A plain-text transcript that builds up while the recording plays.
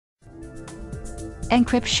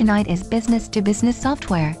Encryption is business-to-business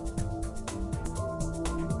software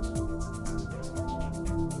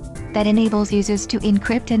that enables users to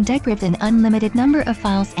encrypt and decrypt an unlimited number of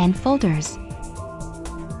files and folders,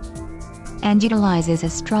 and utilizes a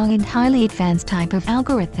strong and highly advanced type of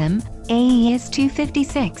algorithm,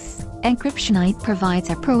 AES-256. Encryption provides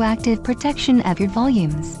a proactive protection of your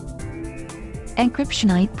volumes.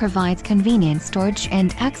 Encryption provides convenient storage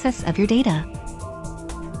and access of your data.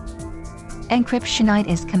 Encryption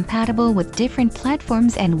is compatible with different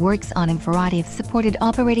platforms and works on a variety of supported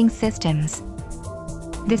operating systems.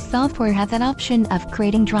 This software has an option of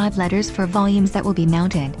creating drive letters for volumes that will be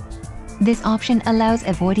mounted. This option allows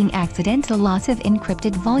avoiding accidental loss of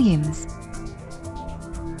encrypted volumes.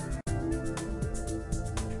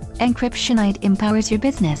 Encryption empowers your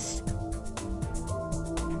business,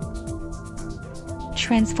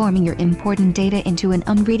 transforming your important data into an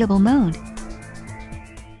unreadable mode.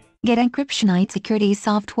 Get Encryption security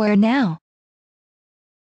software now.